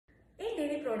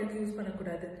dairy products use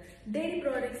பண்ணக்கூடாது? Dairy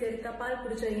products எடுத்தா பால்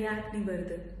குடிச்சா ஏன் acne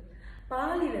வருது?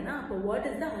 பால் இல்லனா அப்போ what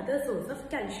is the other source of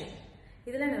calcium?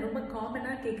 இதெல்லாம் ரொம்ப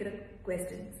காமனா கேக்குற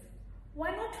questions.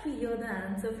 Why not we hear the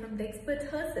answer from the expert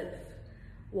herself?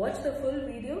 Watch the full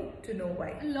video to know why.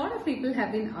 A lot of people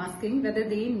have been asking whether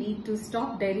they need to stop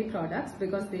dairy products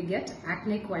because they get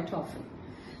acne quite often.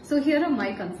 So here are my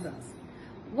concerns.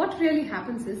 What really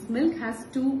happens is milk has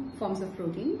two forms of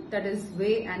protein, that is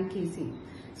whey and casein.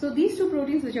 So these two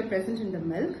proteins which are present in the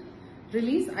milk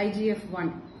release IGF-1.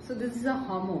 So this is a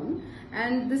hormone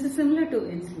and this is similar to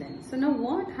insulin. So now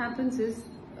what happens is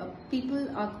people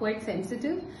are quite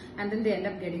sensitive and then they end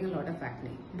up getting a lot of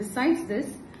acne. Besides this,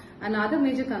 another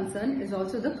major concern is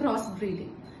also the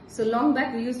crossbreeding. So long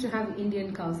back we used to have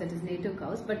Indian cows, that is native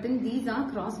cows, but then these are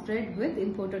crossbred with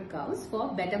imported cows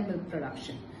for better milk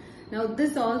production. Now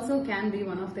this also can be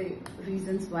one of the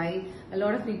reasons why a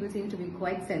lot of people seem to be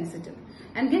quite sensitive.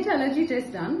 And get allergy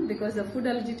test done because the food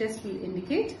allergy test will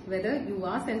indicate whether you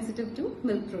are sensitive to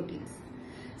milk proteins.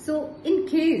 So in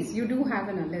case you do have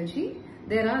an allergy,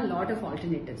 there are a lot of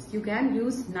alternatives. You can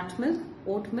use nut milk,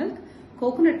 oat milk,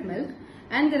 coconut milk,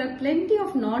 and there are plenty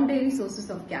of non-dairy sources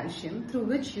of calcium through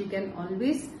which you can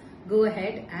always go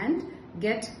ahead and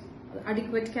get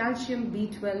adequate calcium,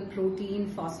 B12, protein,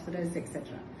 phosphorus,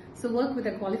 etc. So work with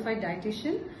a qualified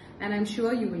dietitian and I'm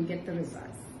sure you will get the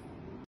results.